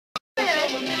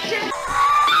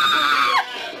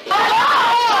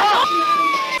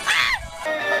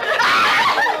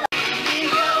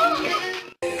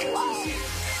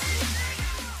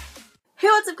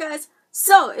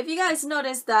if you guys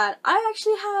noticed that I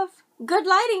actually have good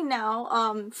lighting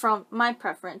now, from my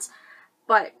preference,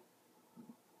 but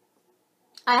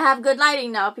I have good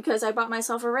lighting now because I bought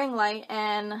myself a ring light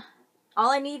and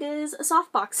all I need is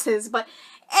softboxes. But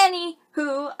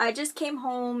anywho, I just came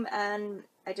home and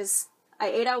I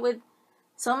ate out with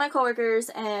some of my coworkers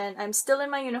and I'm still in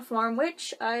my uniform,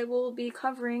 which I will be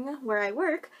covering where I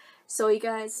work, so you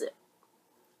guys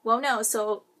won't know.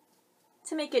 So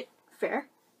to make it fair,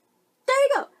 there you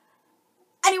go.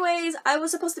 Anyways, I was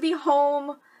supposed to be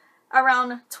home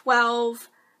around 12,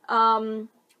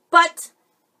 but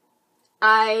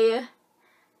I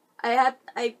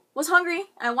was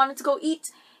hungry. I wanted to go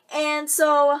eat, and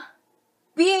so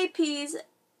B.A.P's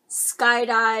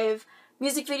SKYDIVE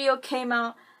music video came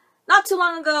out not too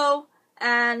long ago,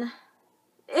 and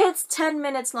it's 10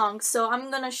 minutes long, so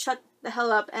I'm gonna shut the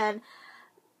hell up and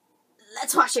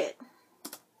let's watch it.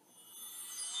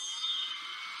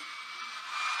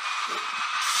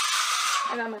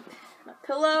 I got my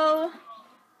pillow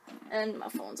and my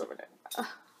phone's over there.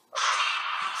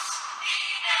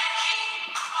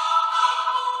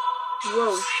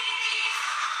 Whoa.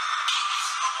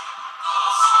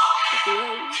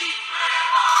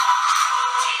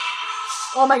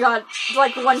 Oh my god,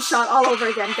 like one shot all over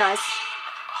again, guys.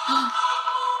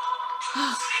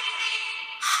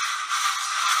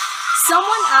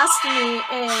 Someone asked me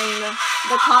in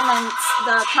the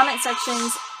comment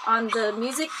sections on the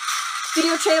music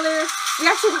video trailer,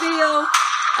 reaction video,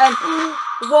 and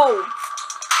whoa,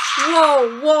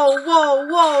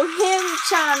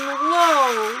 Him-chan,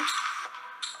 whoa.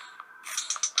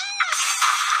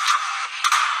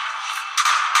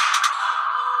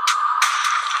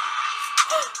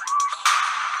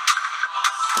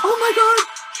 Oh my god!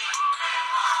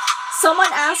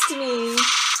 Someone asked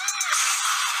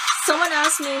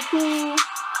me who,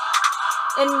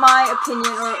 in my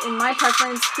opinion, or in my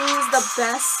preference, who's the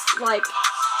best, like,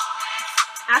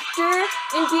 actor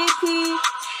in B.A.P.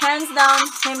 Hands down,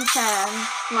 Him-chan.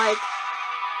 Like,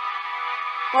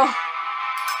 oh.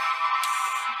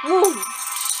 Woo!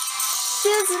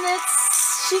 Shiznits,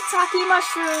 shiitake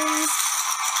mushrooms.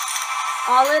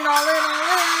 All in.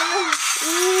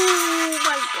 Ooh,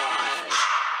 my god.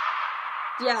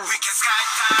 Yeah. I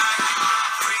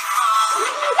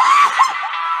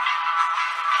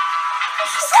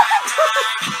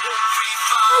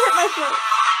hit my foot.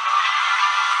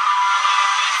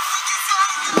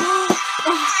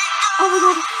 Oh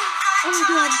my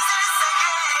god.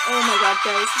 Oh my god,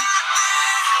 guys.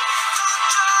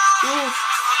 Ooh.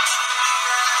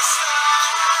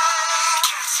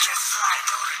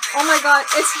 Oh my god,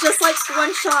 it's just like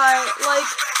one shot. Like,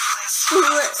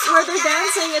 where they're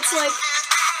dancing, it's like...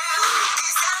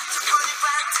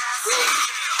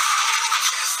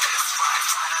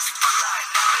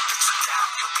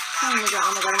 Oh my god.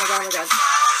 Oh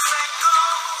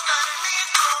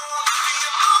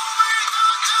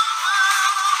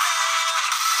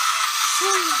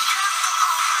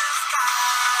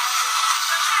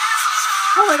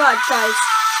my god, guys.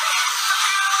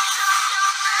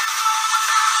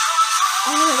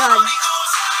 Oh my god.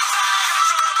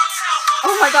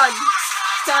 Oh my god,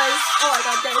 guys. Oh my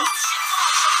god, guys.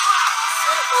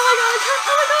 Oh my god.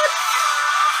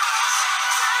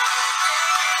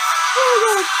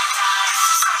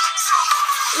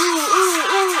 Ooh, oh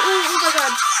my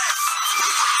god.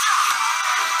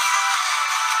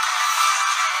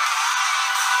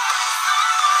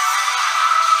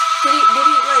 Did he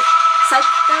like psych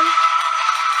them?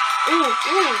 Ooh,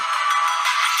 what?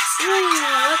 Ooh.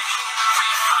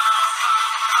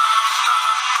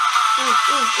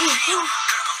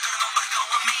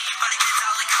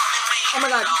 Oh my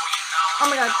god.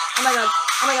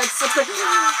 What's the...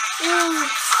 Ooh.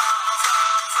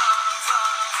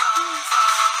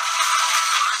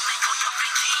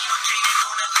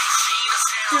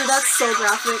 Dude, that's so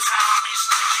graphic.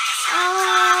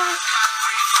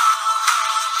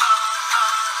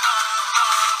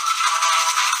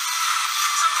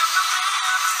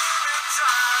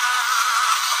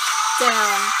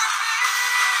 Damn.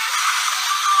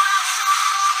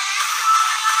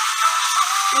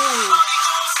 Ooh.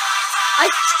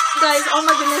 Guys, oh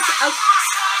my goodness,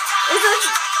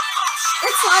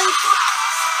 it's like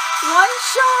one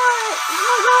shot. Oh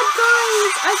my god,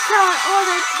 guys, I can't. Oh,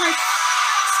 that's like,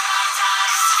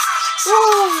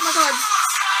 oh my god.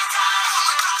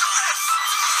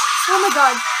 Oh my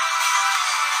god.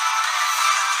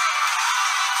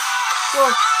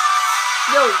 Whoa.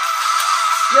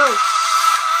 Yo.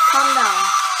 Calm down.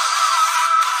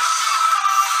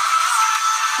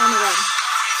 Oh my god.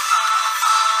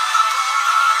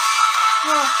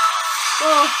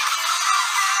 Whoa.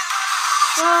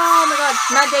 Oh my god.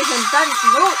 Not get him.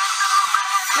 Whoa.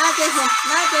 Not get him.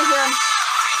 Not get him.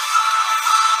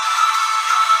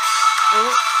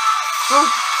 Oh. Oh.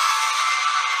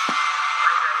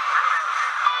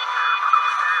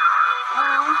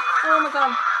 Oh my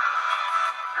god.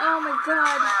 Oh my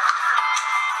god.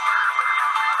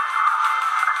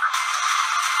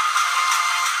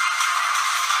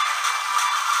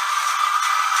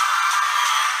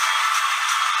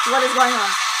 What is going on?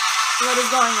 What is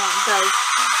going on, guys?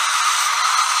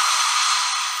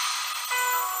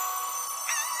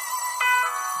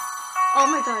 Oh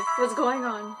my god, what's going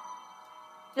on?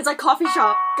 It's like coffee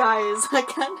shop, guys. I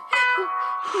can't. Oh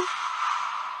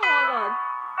my god.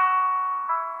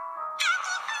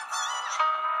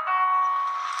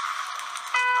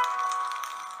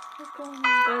 What's going on,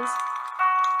 guys?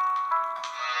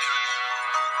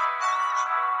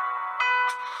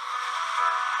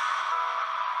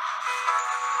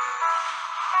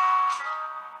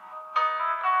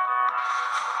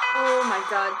 Oh my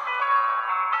god.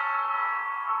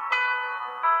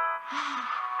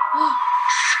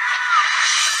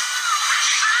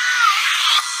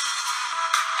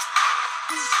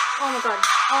 Oh my god.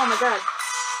 Oh my god.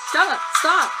 Shut up.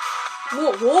 Stop.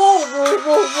 Whoa, whoa, whoa,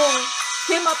 whoa, whoa.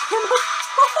 Him up, him up.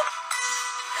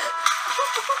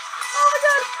 Oh my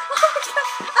god. Oh my god.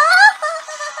 Ah!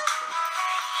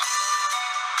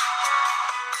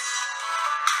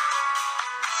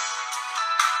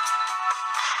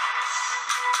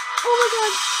 Oh my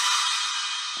god.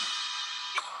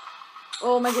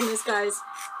 Oh my goodness, guys.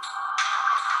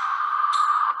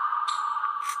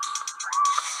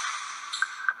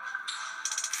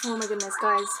 Oh my goodness,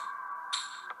 guys.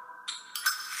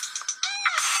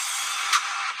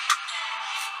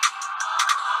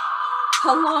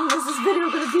 How long is this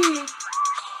video gonna be?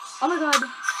 Oh my god.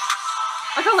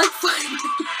 I got like 5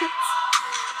 minutes.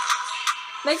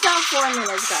 Make that 4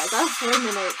 minutes, guys. I have 4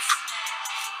 minutes.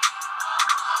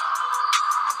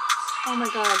 Oh my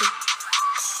god.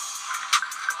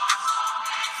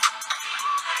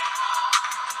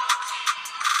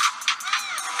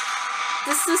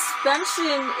 The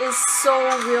suspension is so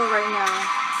real right now.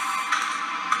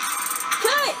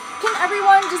 Can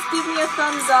everyone just give me a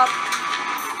thumbs up?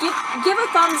 Give a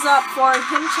thumbs up for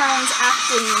Him-chan's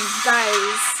acting,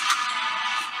 guys.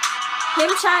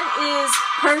 Him-chan is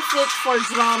perfect for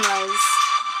dramas.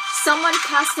 Someone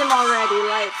cast him already,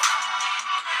 like,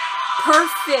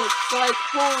 perfect, like,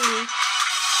 holy.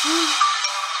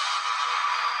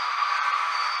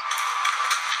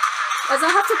 As I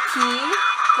have to pee,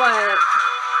 but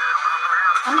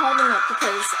I'm holding it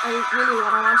because I really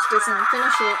want to watch this and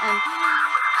finish it, and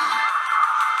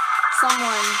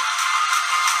someone.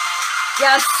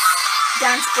 Yes!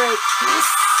 Dance break. Yes!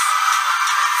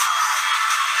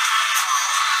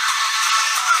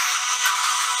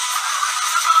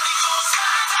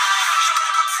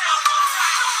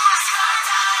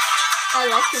 I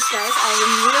like this, guys.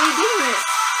 I'm really digging it.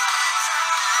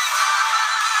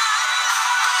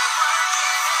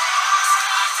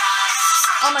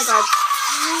 Oh my god.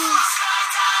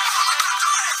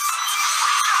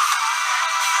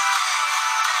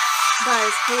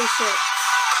 Guys, holy shit.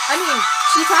 I mean,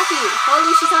 shiitake!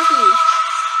 Holy shiitake!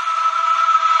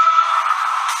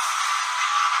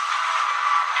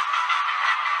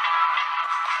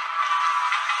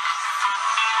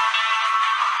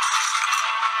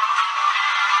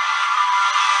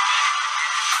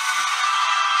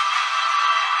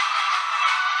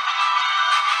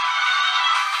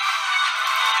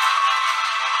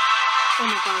 Oh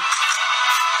my god.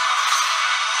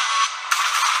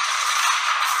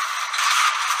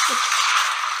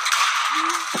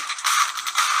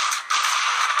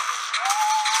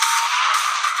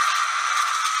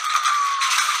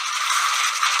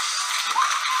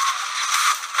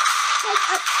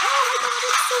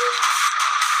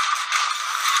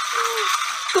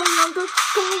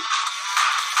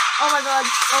 Oh my god,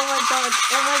 oh my god,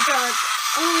 oh my god.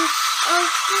 Oh, oh.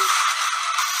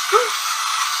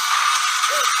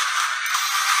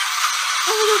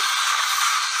 Oh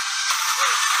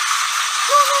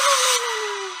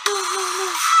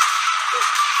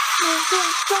my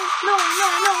god.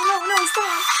 No, stop.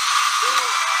 Oh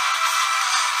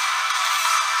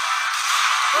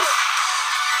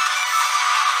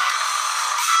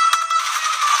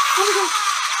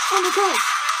my god. Oh my god.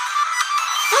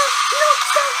 No,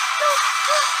 stop.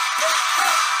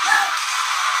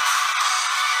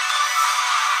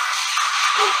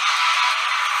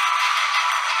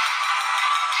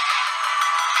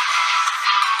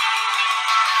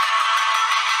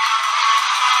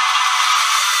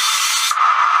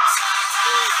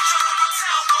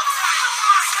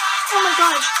 Oh my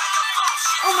god.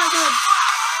 Oh my god.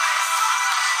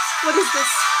 What is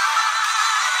this?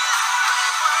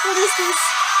 What is this?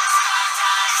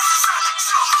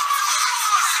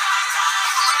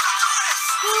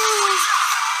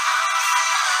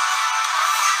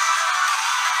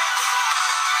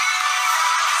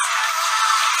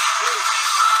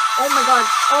 Oh my god,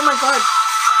 oh my god.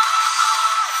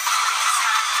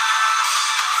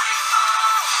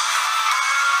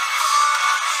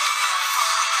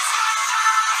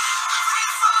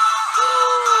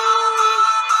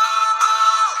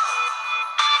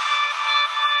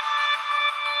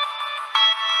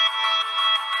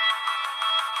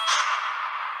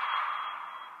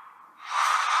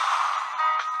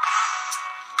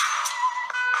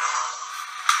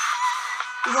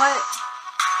 What?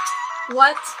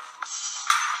 What?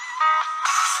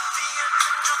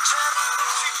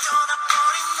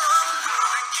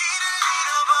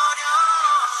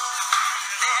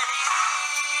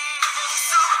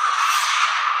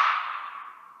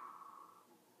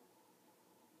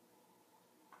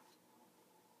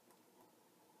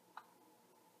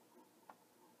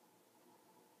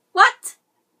 What?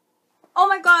 Oh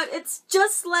my god, it's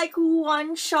just like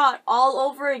one shot all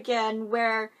over again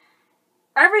where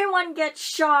everyone gets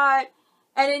shot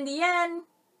and in the end,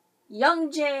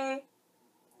 Young Jae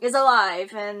is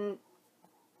alive and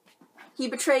he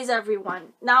betrays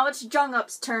everyone. Now it's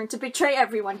Jungup's turn to betray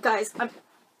everyone. Guys, I'm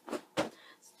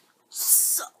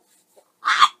so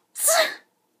hot.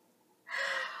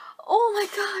 Oh my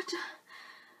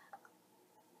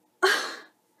god.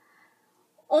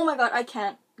 Oh my god, I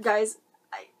can't. Guys,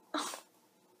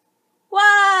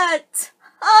 what?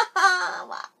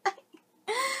 Why?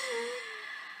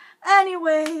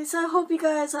 Anyways, I hope you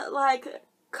guys like,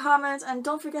 comment, and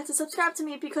don't forget to subscribe to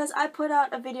me because I put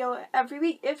out a video every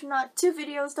week, if not 2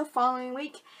 videos the following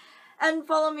week. And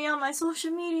follow me on my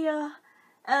social media.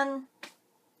 And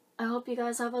I hope you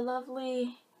guys have a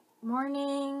lovely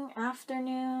morning,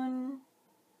 afternoon,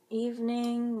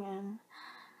 evening, and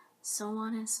so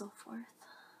on and so forth.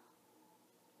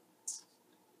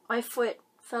 My foot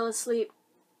fell asleep.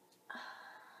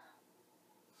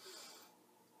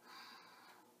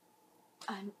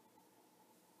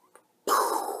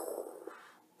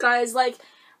 Guys, like,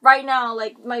 right now,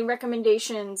 like, my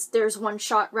recommendations, there's one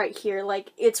shot right here,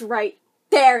 like, it's right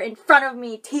there in front of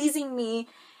me, teasing me.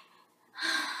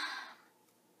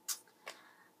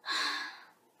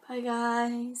 Bye,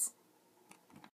 guys.